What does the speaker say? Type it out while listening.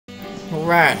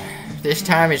Alright, this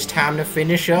time it's time to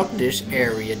finish up this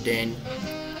area then.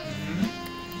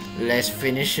 Let's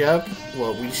finish up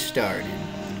what we started.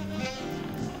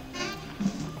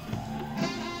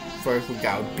 First we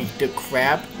gotta beat the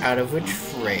crap out of a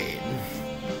train.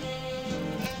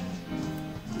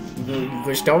 You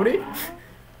gonna start it?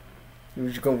 You're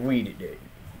just gonna read it then.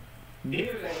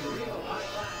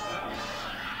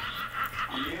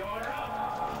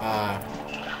 Oh,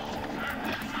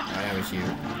 that was you.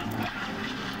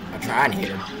 I'm trying to hit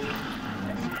him.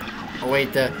 Oh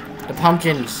wait, the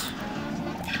pumpkins.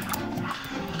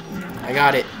 I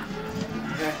got it.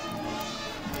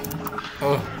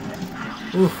 Oh.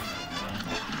 Ooh.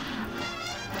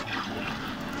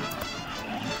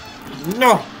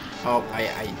 No! Oh, I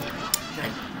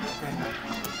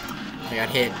got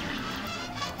hit.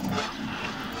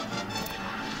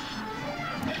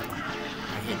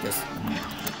 I hate this.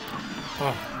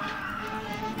 Oh.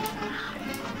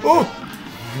 Oh!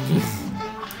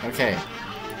 Okay.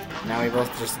 Now we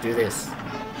both just do this.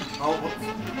 Oh, whoops.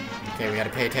 Okay, we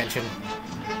gotta pay attention.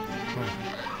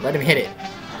 Let him hit it.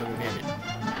 Let him hit it.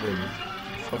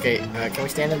 Okay, can we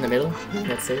stand in the middle?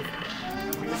 That's safe.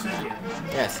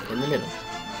 Yes, in the middle.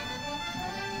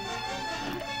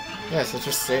 Yes, let's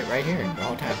just sit right here the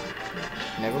whole time.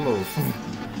 Never move.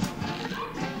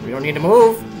 We don't need to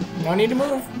move. No need to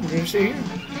move. We're gonna sit here.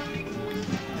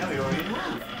 No, we don't need to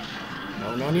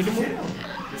move. No need to move.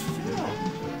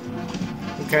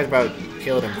 Who cares about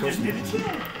killing him? Just need to chill.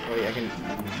 Oh yeah, I can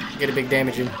get a big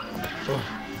damage in. Oh.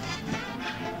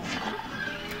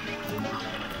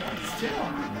 Just chill.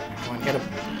 Come on, get him.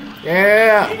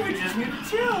 Yeah! We just need to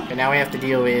chill. Okay, now we have to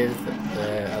deal with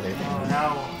the other thing. Oh,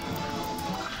 now.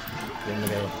 In the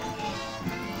middle.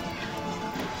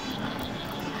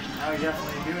 Now we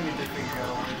definitely do need to figure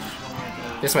out which one we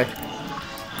have to... This way.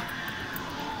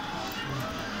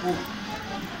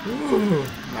 Ooh.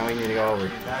 Now we need to go over.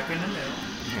 Back in the middle.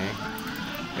 Okay.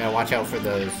 We gotta watch out for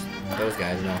those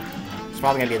guys though. It's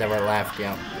probably gonna be the right left,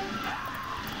 yeah.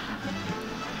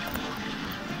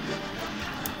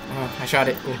 Oh, I shot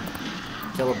it. Ooh.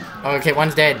 Kill him. Oh, okay,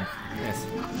 one's dead. Yes.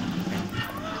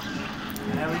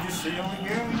 And now we just sit over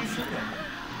here and we just shoot it.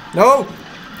 No!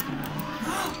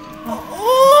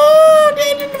 Oh,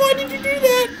 Daniel, why did you do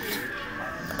that?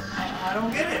 I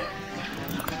don't get it.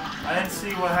 I didn't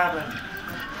see what happened.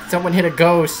 Someone hit a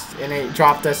ghost and it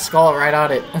dropped a skull right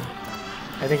on it.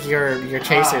 I think your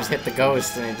chasers hit the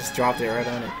ghost and it just dropped it right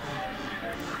on it.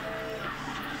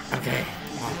 Okay.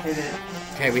 Hit it.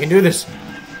 Okay, we can do this.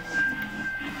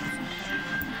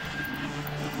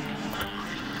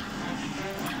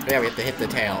 Yeah, we have to hit the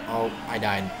tail. Oh, I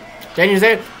died. Daniel's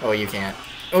dead. Oh, you can't.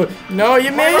 Oh, no,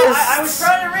 you missed. I was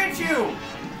trying to reach you.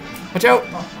 Watch out.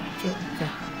 Okay.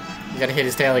 You gotta hit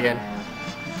his tail again.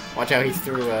 Watch out, he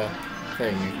threw a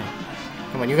thing.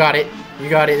 Come on, you got it. You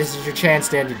got it. This is your chance,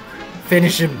 Daniel.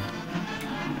 Finish him.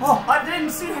 Oh, I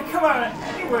didn't see it come out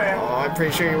anywhere. Oh, I'm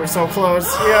pretty sure you were so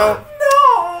close. Yo.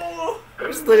 No. It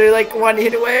was literally like one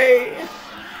hit away.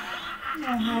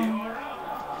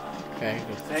 Okay.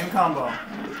 Same combo.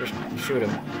 Just shoot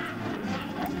him.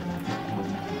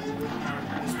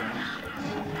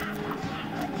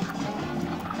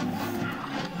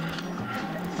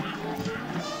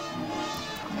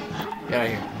 Get out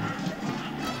of here.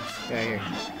 Get out of here.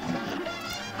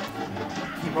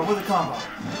 Keep up with the combo.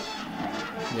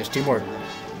 There's two more.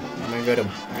 I'm gonna get him.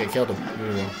 Okay, killed him. Here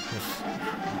we go. Yes.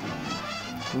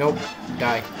 Nope.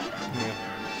 Die. Yeah.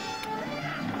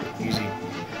 Easy.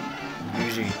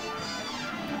 Easy.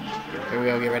 Here we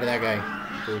go. Get rid of that guy.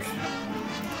 Bruce.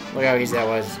 Look how easy that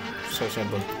was. So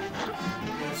simple.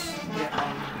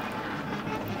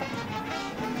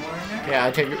 Yeah,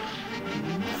 I take it.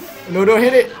 No, don't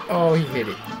hit it. Oh, he hit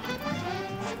it. Oh,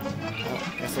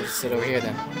 I guess I'll just sit over here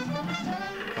then.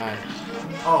 Fine.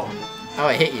 Oh. Oh,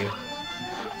 it hit you.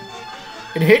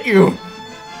 It hit you!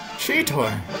 Cheater!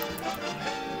 I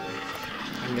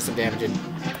can get some damage in.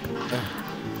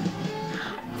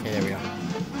 Okay, there we go.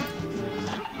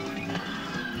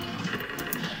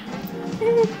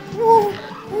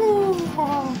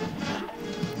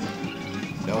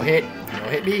 Don't hit. Don't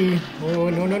hit me. Oh,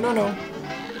 no, no, no, no.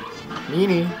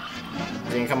 Meanie.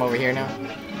 Is he gonna come over here now?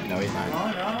 No, he's not.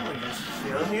 No, we're just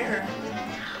still here.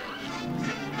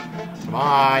 Come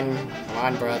on. Come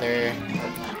on, brother.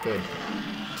 Oh, good.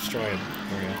 Destroy him.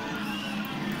 There we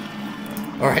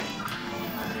go. Alright.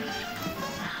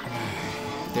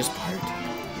 This part.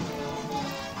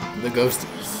 The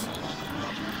ghosties.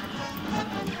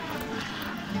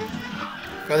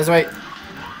 Go this way.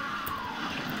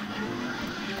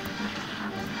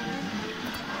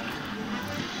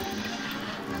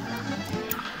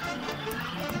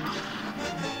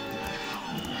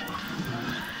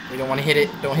 We don't want to hit it.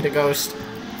 Don't hit a ghost.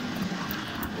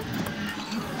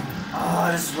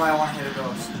 Oh, this is why I want to hit a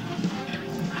ghost.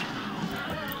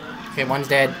 Okay, one's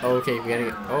dead. Oh, okay, we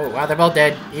gotta. Oh, wow, they're both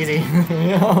dead. Easy.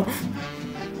 Well,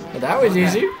 that was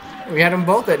easy. We had them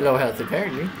both at low health,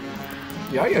 apparently.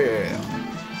 Yeah.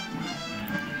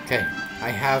 Okay, I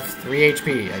have 3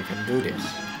 HP. I can do this.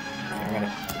 Okay,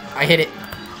 I hit it.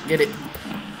 Get it.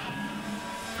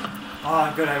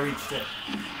 Oh, good, I reached it.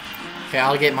 Okay,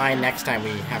 I'll get mine next time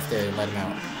we have to let him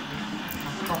out.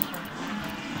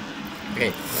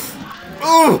 Okay.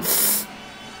 Ooh!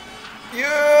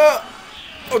 Yeah!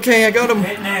 Okay, I got him.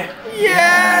 Hitting it.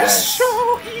 Yes!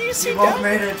 So easy. We both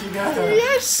made it together.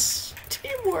 Yes!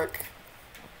 Teamwork.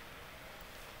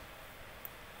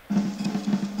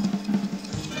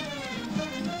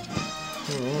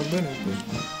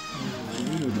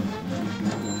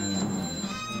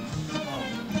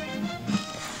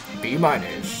 B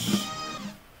minus.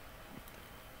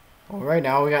 Alright,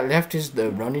 now we got left is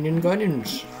the running and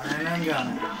gunnins. Running and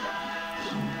gunnin.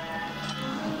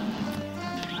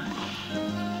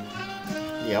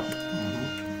 Yep.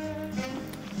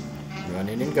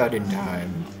 Running and gunning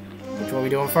time. Which one are we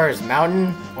doing first?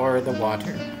 Mountain or the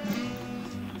water?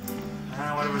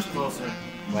 Whatever's closer.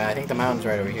 Well, I think the mountain's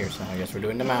right over here, so I guess we're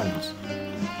doing the mountains.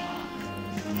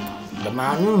 The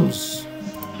mountains.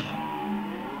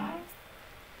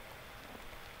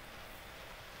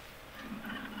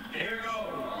 Here we go.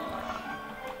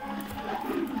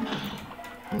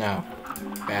 No.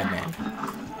 Bad man.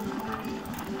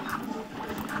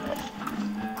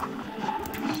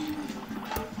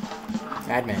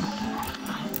 Bad man.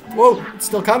 Whoa! It's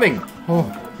still coming! Oh,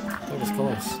 that was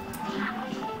close.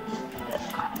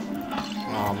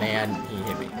 Oh man, he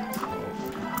hit me.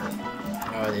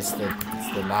 Oh, it's the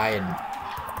lion.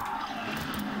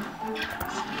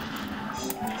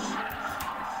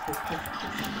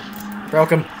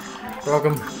 Broke him. Broke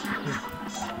him.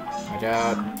 Watch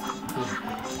out.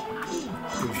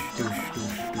 Doosh, doosh,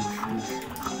 doosh, doosh, doosh.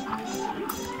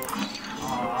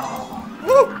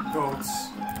 Woo! Goats.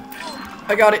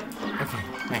 I got it. Okay,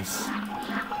 nice.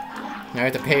 Now I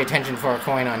have to pay attention for a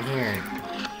coin on here.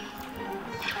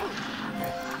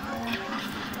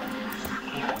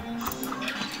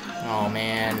 Oh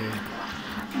man.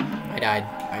 I died.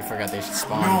 I forgot they should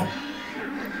spawn. No.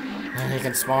 They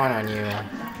can spawn on you.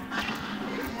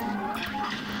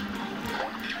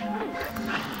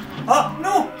 Oh,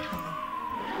 no!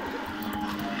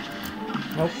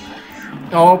 Nope.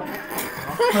 Nope.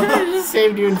 I just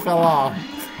saved you and fell off. I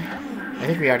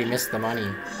think we already missed the money.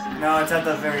 No, it's at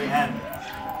the very end.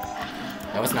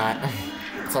 No, it's not.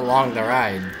 It's along the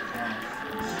ride.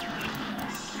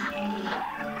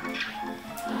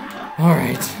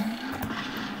 Alright.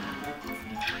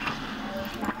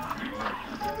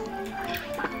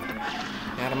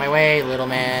 Get out of my way, little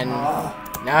man.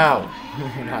 No!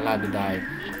 You're not allowed to die.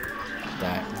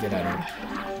 Get out of here.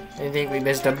 I think we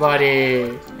missed a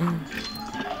buddy.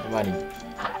 Buddy.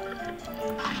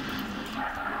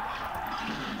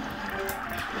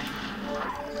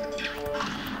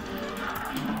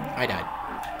 I died.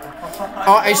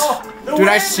 Oh, dude,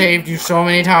 I saved you so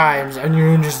many times, and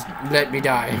you just let me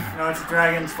die. No, it's the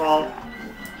dragon's fault.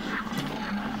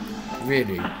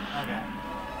 Really? Okay.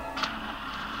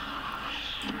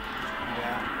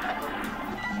 Yeah.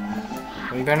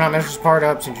 Well, you better not mess this part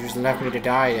up since you just left me to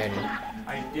die, Daddy.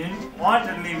 I didn't want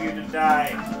to leave you to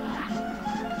die.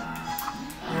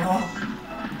 Oh.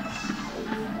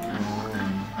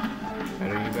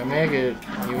 Better you better make it.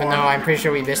 Even though I'm pretty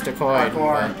sure we missed a coin.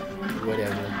 Parkour. But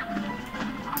whatever.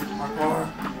 Parkour.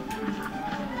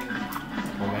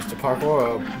 We'll mess the parkour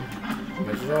up.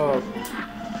 Mess it up.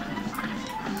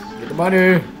 Get the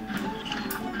money.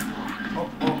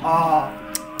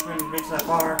 Couldn't reach that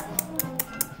far.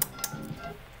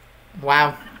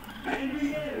 Wow.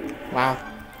 Wow.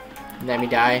 Let me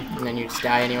die, and then you just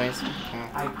die anyways.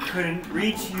 I couldn't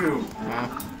reach you. Wow.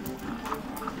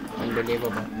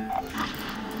 Unbelievable.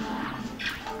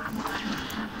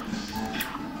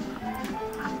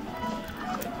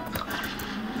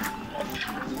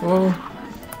 Oh.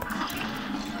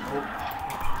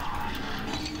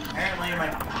 Apparently,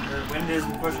 the wind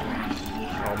isn't pushing me.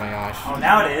 Oh my gosh. Oh,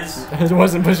 now it is. It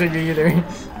wasn't pushing me either.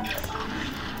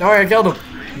 Don't worry, I killed him.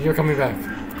 You're coming back.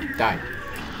 Die.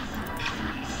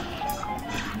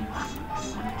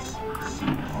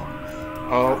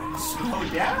 Oh. Slow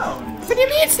down. What do you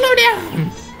mean slow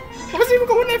down? I wasn't even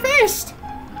going that fast.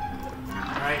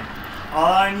 Alright.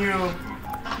 All on you.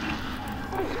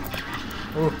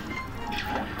 Ooh.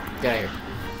 Get out of here.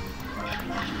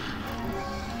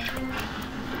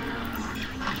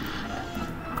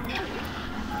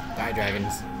 Die,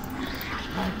 dragons.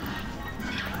 Die.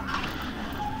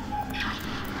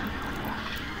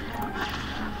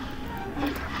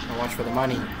 I'll watch for the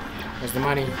money. Where's the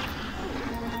money?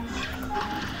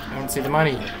 I don't see the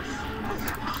money.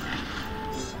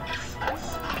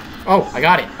 Oh, I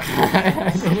got it.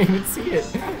 I didn't even see it.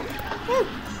 Oh,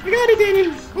 I got it,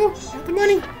 Daniel. Oh, got the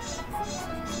money.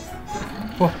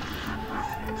 Oh.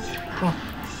 Oh.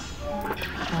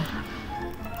 Oh.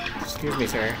 Excuse me,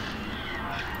 sir.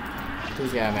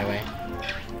 Please get out of my way.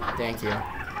 Thank you.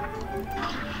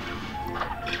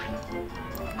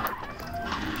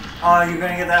 Oh, you're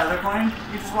gonna get that other coin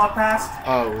you just walked past?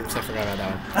 Oh, oops, I forgot about that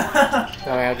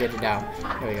one. Oh, I'll get it now.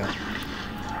 Here we go.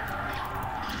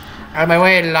 Out of my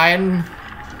way, lion!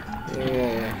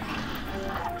 Yeah.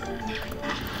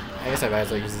 I guess I might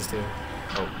as well use this too.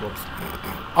 Oh, whoops.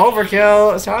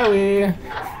 Overkill! Sorry!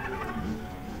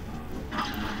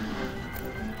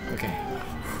 Okay.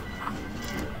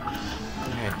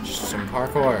 Okay, just some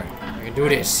parkour. I can do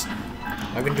this.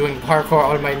 I've been doing parkour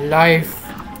all my life.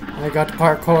 I got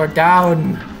parkour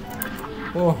down.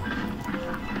 Oh.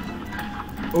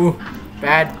 Ooh.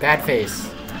 Bad face.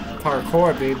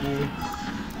 Parkour, baby.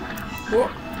 Oh.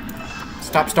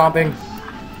 Stop stomping.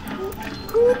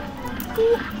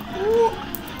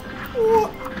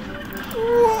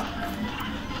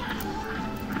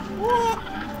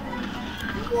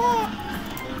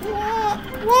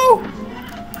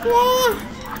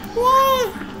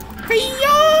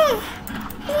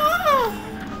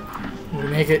 We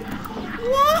make it.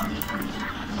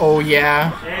 Oh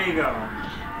yeah. There you go.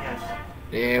 Yes.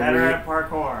 Yeah, Better at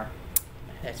parkour.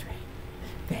 That's right.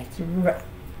 That's right.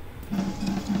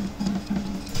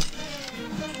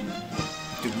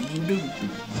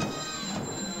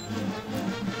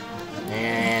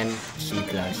 And C+.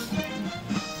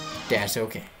 That's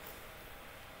okay.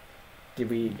 Did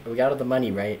we got all the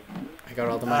money, right? I got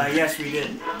all the money? Yes, we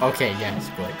did. Okay, yes,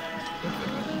 good.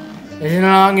 As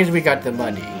long as we got the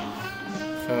money.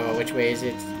 So, which way is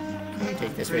it? Can we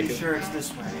take this way too? Pretty sure it's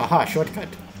this way. Aha, shortcut.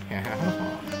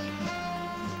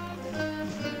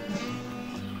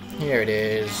 Here it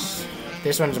is.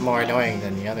 This one's more annoying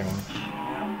than the other one.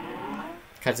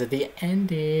 Because of the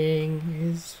ending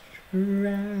is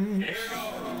trash.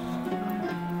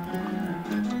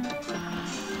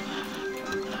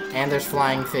 And there's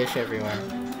flying fish everywhere.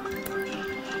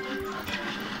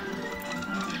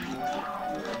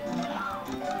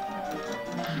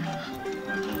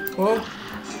 Whoa.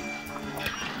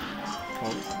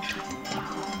 Oh.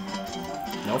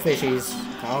 No fishies.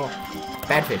 Oh.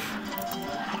 Bad fish.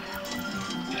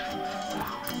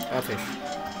 Bad fish.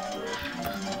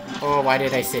 Oh, why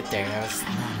did I sit there? That was...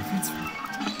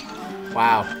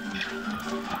 Wow.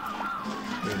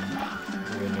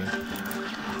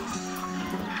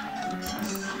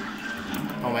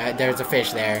 Oh my, there's a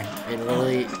fish there. It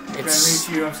literally... I'm gonna reach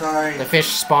you, I'm sorry. The fish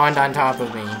spawned on top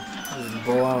of me. It was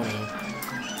baloney.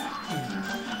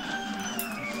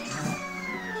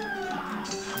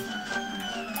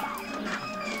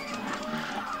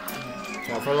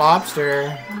 Go for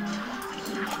lobster.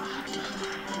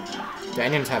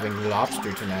 Daniel's having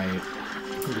lobster tonight.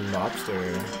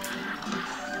 Lobster.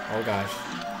 Oh gosh.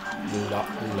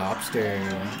 Lobster.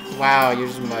 Wow, you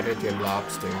just muttered your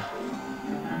lobster.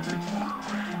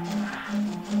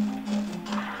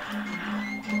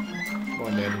 Come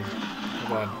on, Daniel.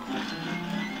 Come on.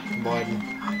 Come on.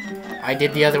 I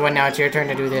did the other one, now it's your turn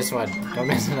to do this one. Don't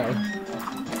mess it up.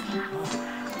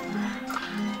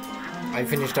 I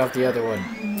finished off the other one.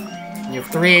 You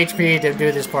have 3 HP to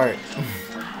do this part.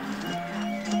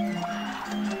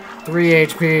 3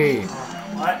 HP.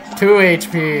 What? 2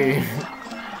 HP.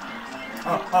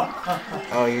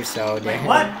 Oh, you're so dead. Wait,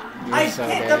 what? You're I so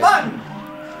hit dead. the button!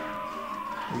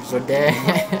 You're so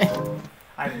dead.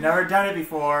 I've never done it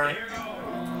before.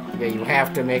 Yeah, you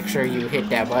have to make sure you hit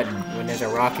that button when there's a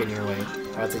rock in your way.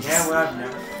 Or else it Yeah, just... well, I've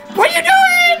never... What are you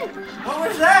doing? What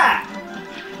was that?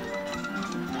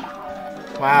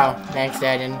 Wow, thanks,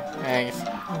 Daniel. Thanks.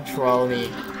 Troll me.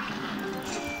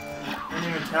 Didn't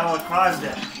even tell what caused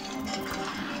it.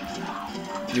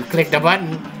 You clicked the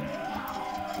button.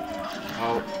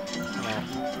 Oh, yeah.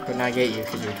 Could not get you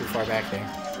because you were too far back there.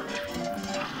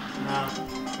 No.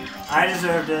 I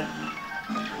deserved it.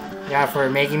 Yeah, for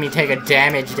making me take a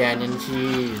damage, Daniel.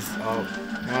 Jeez. Oh,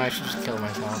 no, I should just kill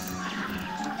myself.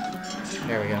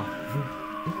 There we go.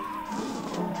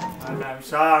 I'm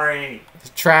sorry.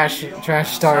 Trash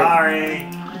start. Sorry.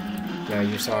 Yeah,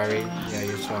 you're sorry. Yeah,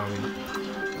 you're sorry.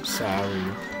 Sorry.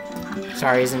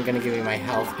 Sorry isn't gonna give me my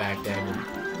health back, Daniel.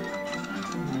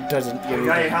 Doesn't give You me...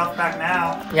 got your health back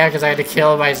now. Yeah, because I had to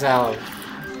kill myself.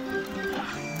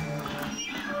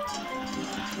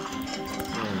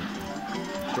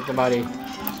 Get the body.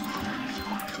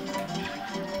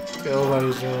 Kill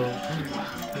myself.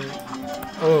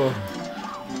 Oh.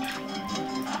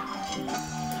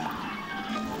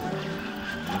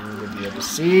 I'm gonna be able to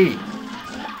see.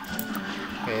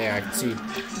 Okay, there, I can see.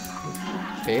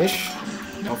 Fish?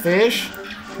 No fish?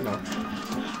 No.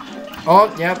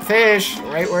 Oh, yep, fish!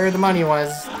 Right where the money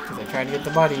was. Because I tried to get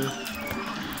the money.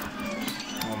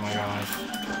 Oh my gosh.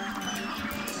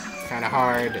 Kinda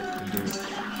hard to do.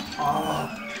 Oh,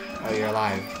 you're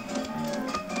alive.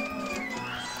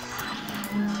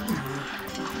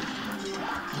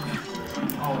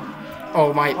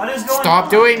 Oh my. What is going Stop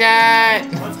on? doing that!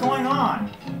 What's going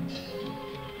on?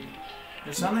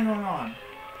 There's something going on.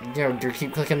 You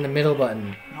keep clicking the middle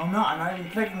button. No, I'm not. I'm not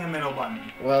even clicking the middle button.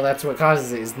 Well, that's what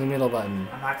causes it, is the middle button.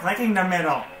 I'm not clicking the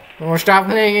middle. Well, stop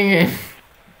clicking it.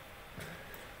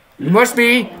 You must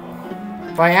be.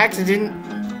 By accident.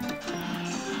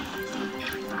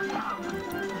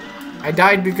 I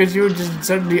died because you just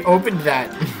suddenly opened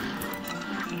that.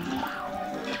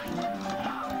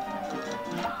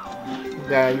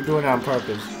 Yeah, you're doing it on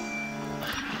purpose.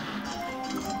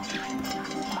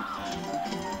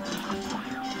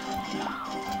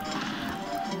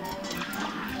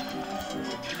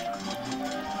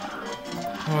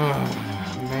 Oh,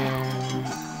 man.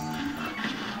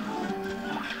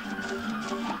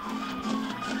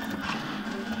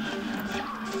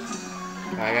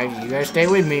 You gotta stay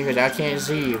with me, because I can't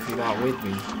see if you're not with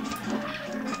me.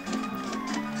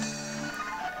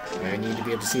 I need to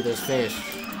be able to see those fish.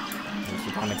 They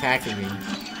keep on attacking me.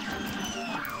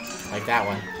 Like that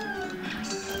one.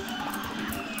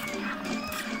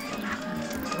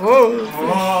 Oh!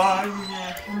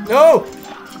 Oh, No!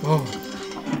 Oh.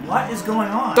 what is going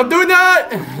on? Stop doing that!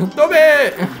 Stop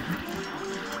it!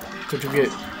 That's what you get.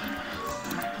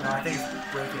 No, I think it's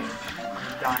breaking.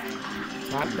 It's dying.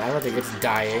 I don't think it's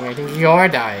dying. I think you're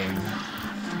dying.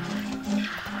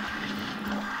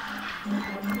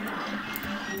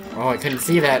 Oh, I couldn't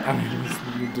see that.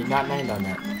 You did not land on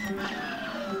that.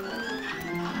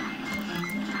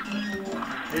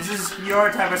 This is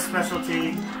your type of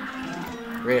specialty.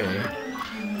 Really?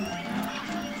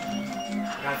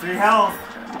 Got 3 health.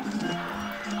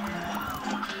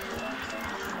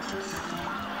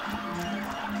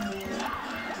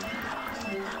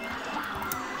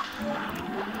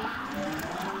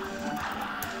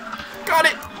 Got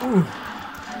it! Ooh.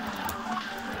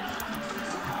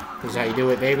 This is how you do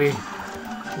it, baby.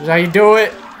 This is how you do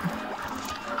it.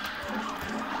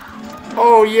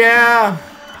 Oh, yeah!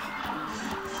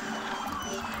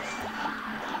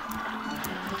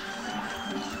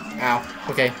 Ow.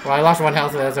 Okay. Well, I lost 1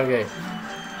 health, so that's okay.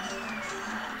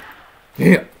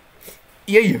 Yeah.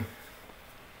 Yeah.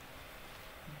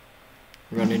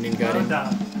 Running and gunning.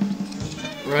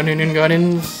 Running and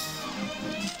gunnins.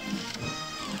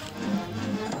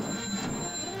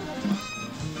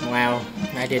 Wow.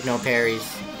 I did no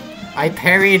parries. I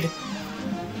parried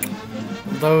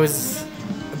those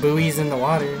buoys in the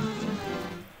water.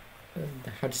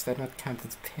 How does that not count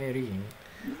as parrying?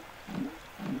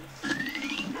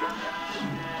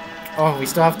 Oh, we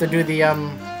still have to do the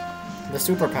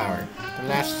superpower. The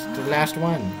last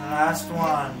one. Last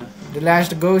one. The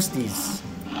last ghosties.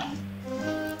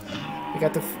 We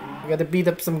got to beat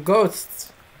up some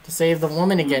ghosts to save the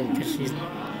woman again, because she's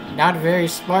not very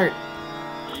smart.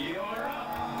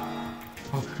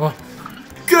 Oh.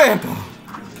 Grandpa!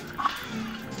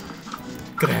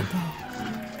 Grandpa.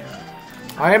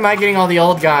 Why am I getting all the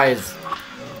old guys?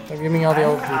 Don't give me all the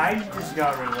old people. I just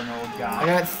got rid of an old guy. I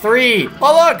got 3.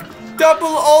 Oh look! Double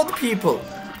old people!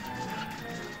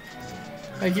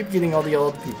 I keep getting all the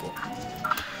old people.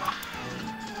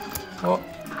 Oh.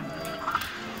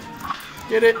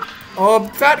 Get it. Oh,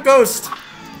 fat ghost!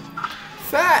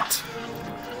 Fat!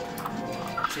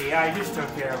 See, I just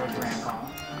took care of a grandpa.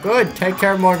 Good, take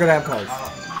care of more grandpas.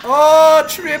 Oh,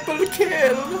 triple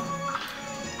kill!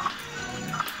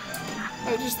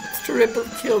 I just triple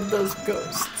killed those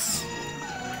ghosts.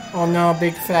 Oh no,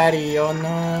 big fatty, oh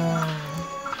no.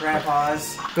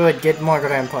 Grandpas. Good, get more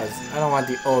grandpas. I don't want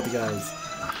the old guys.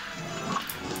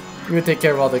 You take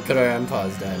care of all the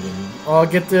grandpas, Daddy. Oh,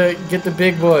 get the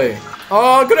big boy.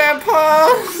 Oh,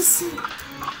 grandpas!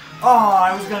 Oh,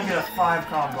 I was gonna get a 5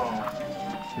 combo.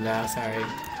 No, sorry.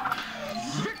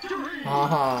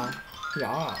 Haha.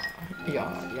 Yeah.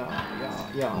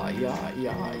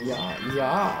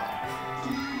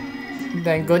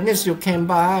 Thank goodness you came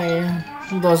by.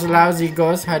 Those lousy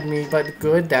ghosts had me but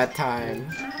good that time.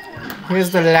 Here's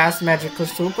the last magical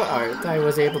super art I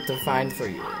was able to find for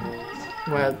you.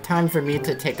 Well, time for me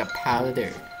to take a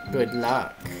powder. Good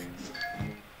luck.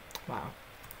 Wow.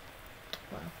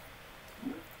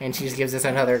 And she gives us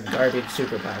another garbage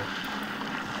superpower.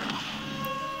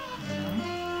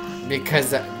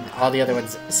 Because all the other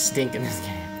ones stink in this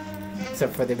game.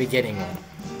 Except for the beginning one.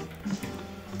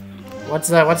 What's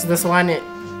this one?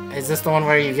 Is this the one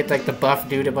where you get like the buff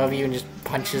dude above you and just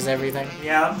punches everything?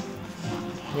 Yeah.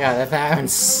 Yeah, that one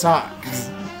sucks.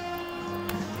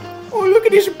 Oh, look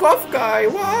at this buff guy.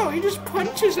 Wow, he just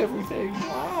punches everything.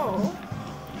 Wow.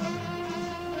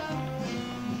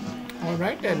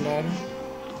 Alright then,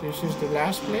 this is the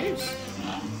last place.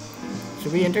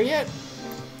 Should we enter yet?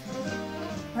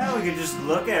 Well, we could just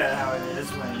look at how it is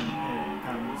when it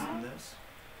comes to this.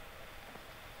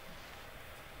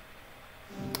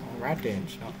 Alright then,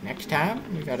 so next time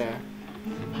we gotta...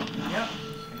 Yep.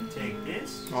 And take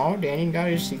this. Oh, Danny got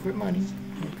his secret money.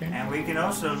 Okay. And we can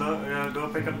also go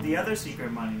pick up the other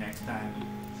secret money next time.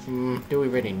 Do we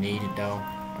really need it though?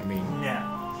 I mean...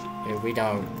 Yeah. If we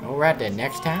don't... Alright then,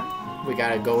 next time we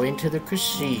gotta go into the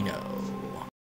casino.